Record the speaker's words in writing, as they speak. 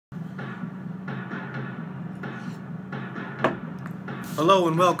Hello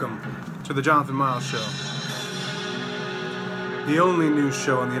and welcome to the Jonathan Miles Show, the only news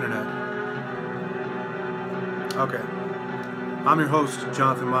show on the internet. Okay, I'm your host,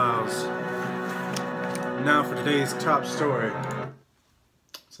 Jonathan Miles. Now for today's top story.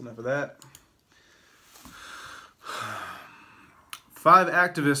 That's enough of that. 5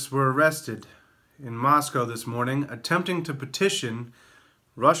 activists were arrested in Moscow this morning attempting to petition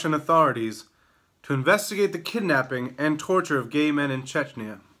Russian authorities to investigate the kidnapping and torture of gay men in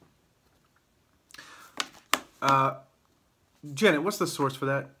Chechnya. Janet, what's the source for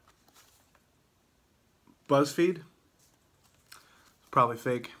that? BuzzFeed? Probably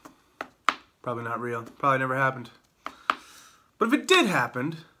fake. Probably not real. Probably never happened. But if it did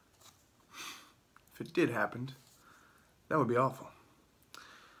happen, that would be awful.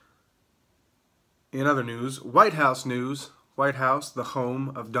 In other news, White House, the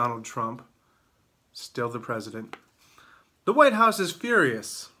home of Donald Trump, still the president. The White House is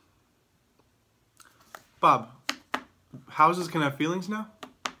furious. Bob, houses can have feelings now?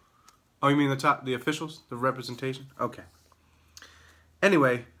 Oh, you mean the officials, the representation? Okay.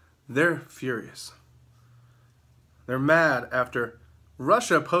 Anyway, they're furious. They're mad after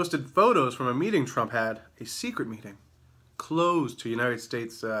Russia posted photos from a meeting Trump had, a secret meeting, closed to United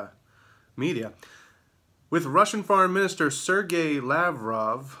States media, with Russian Foreign Minister Sergei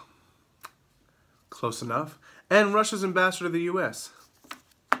Lavrov, close enough, and Russia's ambassador to the U.S.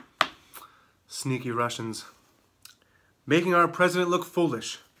 Sneaky Russians. Making our president look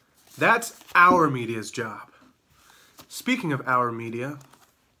foolish. That's our media's job. Speaking of our media,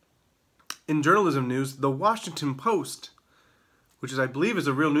 in journalism news, the Washington Post, which I believe is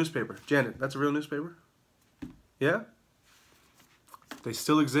a real newspaper. Janet, that's a real newspaper? Yeah? They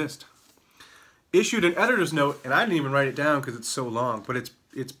still exist. Issued an editor's note, and I didn't even write it down because it's so long, but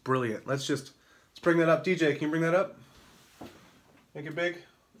it's brilliant. Let's bring that up. DJ, can you bring that up? Make it big?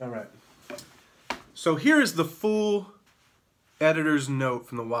 All right. So here is the full editor's note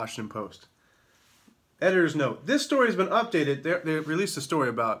from the Washington Post. Editor's note. This story has been updated. They released a story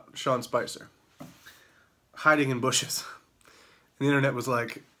about Sean Spicer hiding in bushes. And the internet was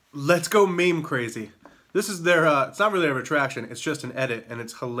like, let's go meme crazy. This is their, it's not really a retraction, it's just an edit, and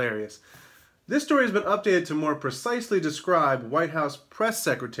it's hilarious. This story has been updated to more precisely describe White House press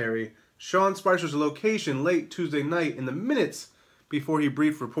secretary Sean Spicer's location late Tuesday night in the minutes before he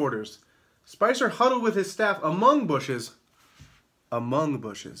briefed reporters. Spicer huddled with his staff among bushes,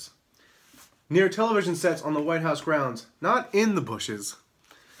 near television sets on the White House grounds, not in the bushes,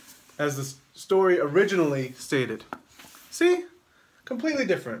 as the story originally stated. See? Completely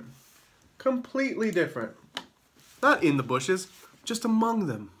different. Completely different. Not in the bushes, just among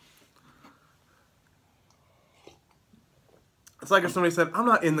them. It's like if somebody said, I'm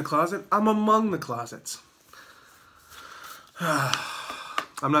not in the closet, I'm among the closets.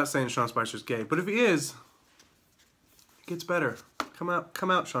 I'm not saying Sean Spicer's gay, but if he is, it gets better. Come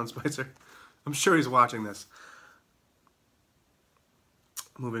out, Sean Spicer. I'm sure he's watching this.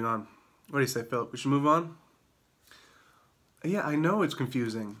 Moving on. What do you say, Philip? We should move on? Yeah, I know it's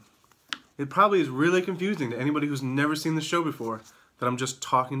confusing. It probably is really confusing to anybody who's never seen the show before that I'm just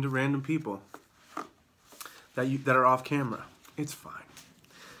talking to random people that are off camera. It's fine.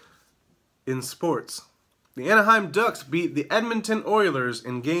 In sports, the Anaheim Ducks beat the Edmonton Oilers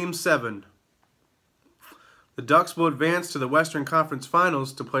in Game 7. The Ducks will advance to the Western Conference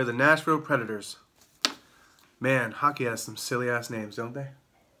Finals to play the Nashville Predators. Man, hockey has some silly-ass names, don't they?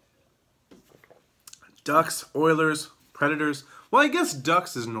 Ducks, Oilers, Predators. Well, I guess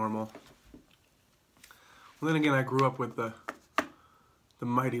Ducks is normal. Well, then again, I grew up with the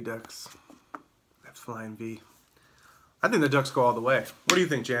Mighty Ducks. That flying V. I think the Ducks go all the way. What do you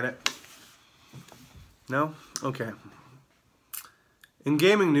think, Janet? No? Okay. In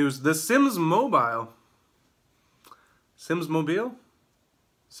gaming news, the Sims Mobile. Sims Mobile?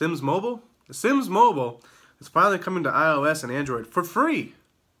 Sims Mobile? The Sims Mobile is finally coming to iOS and Android for free.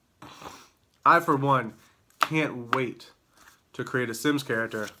 I, for one, can't wait to create a Sims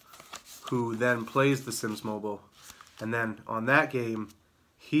character who then plays the Sims Mobile. And then on that game,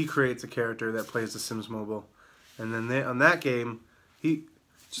 he creates a character that plays the Sims Mobile. And then on that game,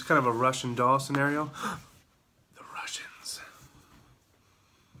 just kind of a Russian doll scenario. The Russians.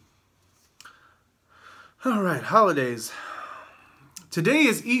 All right, holidays. Today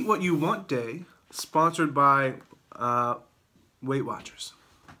is Eat What You Want Day, sponsored by Weight Watchers.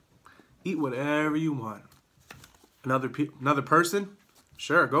 Eat whatever you want. Another person?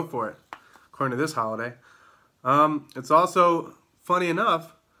 Sure, go for it. According to this holiday. It's also, funny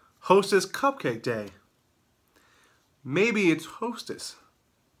enough, Hostess Cupcake Day. Maybe it's Hostess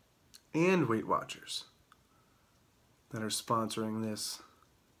and Weight Watchers. that are sponsoring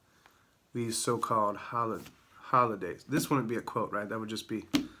these so-called holidays. This wouldn't be a quote, right? That would just be,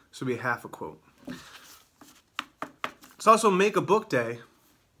 this would be half a quote. It's also Make a Book Day.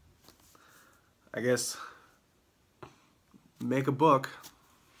 I guess make a book.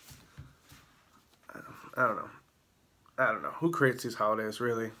 I don't know. Who creates these holidays,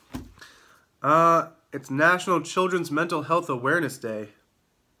 really? It's National Children's Mental Health Awareness Day.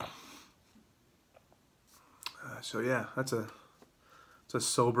 So yeah, it's a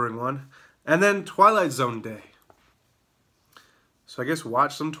sobering one. And then Twilight Zone Day. So I guess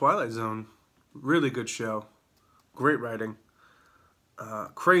watch some Twilight Zone. Really good show. Great writing.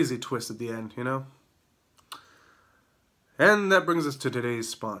 Crazy twist at the end, you know? And that brings us to today's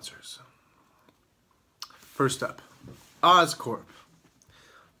sponsors. First up, Oscorp.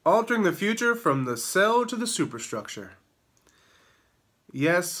 Altering the future from the cell to the superstructure.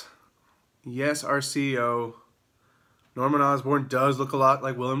 Yes, our CEO, Norman Osborn, does look a lot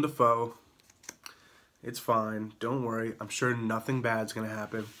like Willem Dafoe. It's fine. Don't worry. I'm sure nothing bad's going to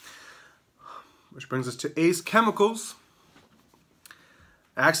happen. Which brings us to Ace Chemicals.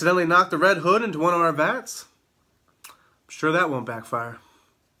 Accidentally knocked the Red Hood into one of our vats. I'm sure that won't backfire.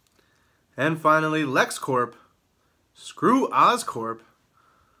 And finally, LexCorp. Screw Oscorp.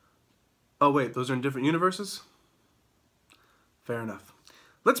 Oh wait, those are in different universes? Fair enough.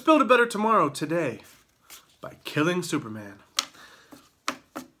 Let's build a better tomorrow today by killing Superman.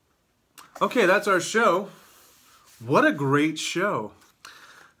 Okay, that's our show. What a great show.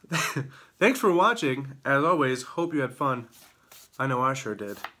 Thanks for watching. As always, hope you had fun. I know I sure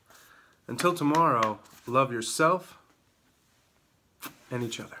did. Until tomorrow, love yourself and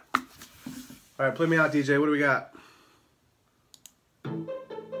each other. All right, play me out, DJ. What do we got?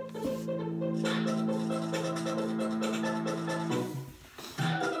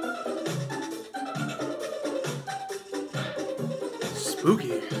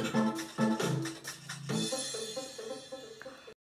 Spooky.